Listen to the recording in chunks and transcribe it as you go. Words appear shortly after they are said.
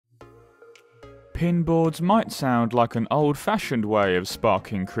Pinboards might sound like an old-fashioned way of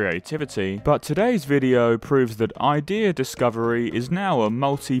sparking creativity, but today's video proves that idea discovery is now a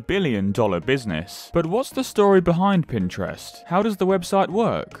multi-billion-dollar business. But what's the story behind Pinterest? How does the website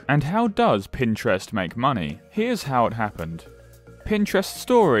work? And how does Pinterest make money? Here's how it happened. Pinterest's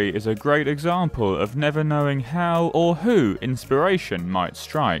story is a great example of never knowing how or who inspiration might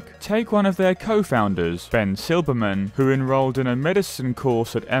strike. Take one of their co-founders, Ben Silbermann, who enrolled in a medicine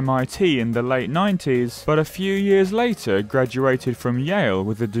course at MIT in the late 90s, but a few years later graduated from Yale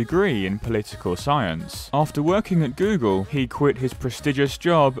with a degree in political science. After working at Google, he quit his prestigious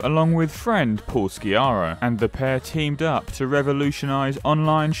job along with friend Paul Sciarra, and the pair teamed up to revolutionize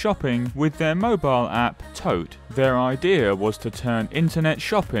online shopping with their mobile app Tote. Their idea was to turn internet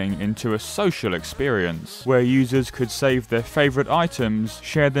shopping into a social experience, where users could save their favorite items,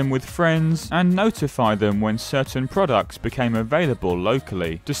 share them with friends, and notify them when certain products became available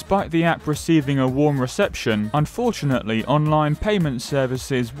locally. Despite the app receiving a warm reception, unfortunately online payment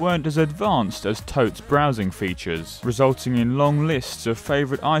services weren't as advanced as Tote's browsing features, resulting in long lists of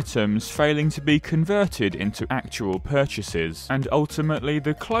favorite items failing to be converted into actual purchases, and ultimately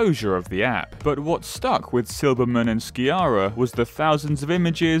the closure of the app. But what stuck with Silbermann and Sciarra was the thousands of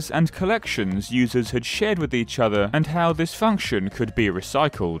images and collections users had shared with each other and how this function could be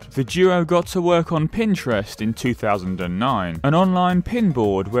recycled. The duo got to work on Pinterest in 2009, an online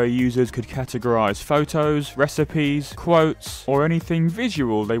pinboard where users could categorize photos, recipes, quotes, or anything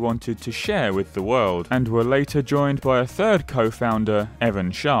visual they wanted to share with the world, and were later joined by a third co-founder,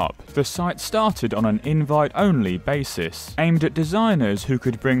 Evan Sharp. The site started on an invite-only basis, aimed at designers who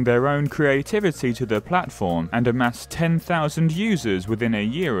could bring their own creativity to the platform, and amassed 10,000 users within a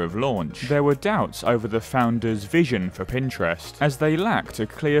year of launch. There were doubts over the founders' vision for Pinterest, as they lacked a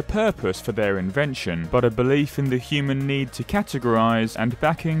clear purpose for their invention, but a belief in the human need to categorize and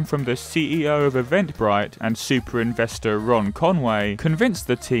backing from the CEO of Eventbrite and super investor Ron Conway convinced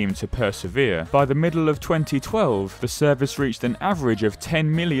the team to persevere. By the middle of 2012, the service reached an average of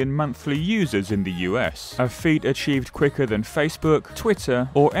 10 million monthly users in the US, a feat achieved quicker than Facebook, Twitter,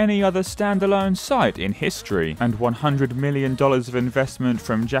 or any other standalone site in history. And $100 million of investment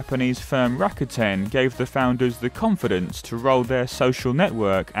from Japanese firm Rakuten gave the founders the confidence to roll their social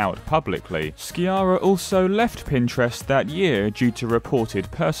network out publicly. Sciarra also left Pinterest that year due to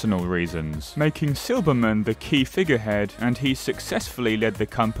reported personal reasons, making Silbermann the key figurehead, and he successfully led the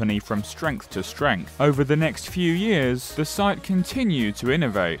company from strength to strength. Over the next few years, the site continued to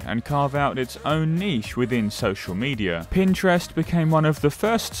innovate and carve out its own niche within social media. Pinterest became one of the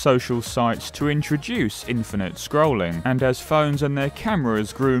first social sites to introduce infinite scrolling, and as phones and their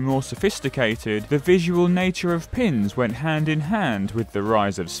cameras grew more sophisticated, the visual nature of pins went hand in hand with the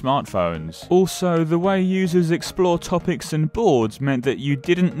rise of smartphones. Also, the way users explore topics and boards meant that you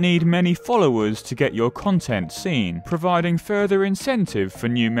didn't need many followers to get your content seen, providing further incentive for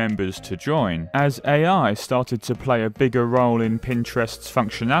new members to join. As AI started to play a bigger role in Pinterest's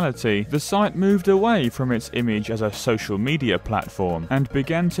functionality, the site moved away from its image as a social media platform and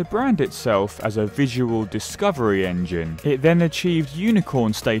began to brand itself as a visual discovery engine. It then achieved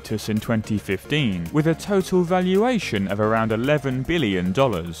unicorn status in 2015, with a total valuation of around $11 billion,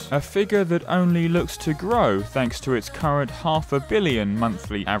 a figure that only looks to grow thanks to its current 500 million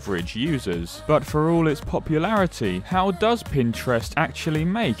monthly average users. But for all its popularity, how does Pinterest actually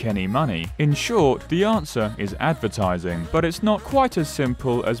make any money? In short, the answer is advertising, but it's not quite as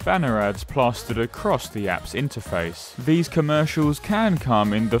simple as banner ads plastered across the app's interface. These commercials can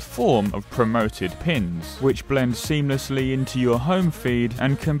come in the form of promoted pins, which blend seamlessly into your home feed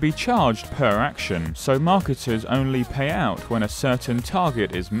and can be charged per action, so marketers only pay out when a certain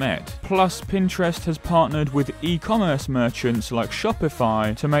target is met. Plus, Pinterest has partnered with e-commerce merchants like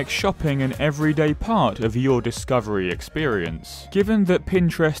Shopify to make shopping an everyday part of your discovery experience. Given that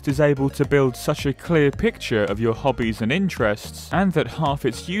Pinterest is able to build such a clear picture of your hobbies and interests, and that half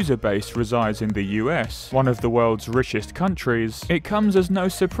its user base resides in the US, one of the world's richest countries, it comes as no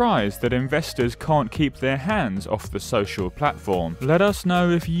surprise that investors can't keep their hands off the social platform. Let us know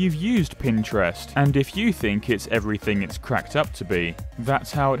if you've used Pinterest and if you think it's everything it's cracked up to be.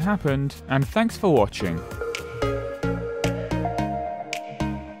 That's how it happened, and thanks for watching.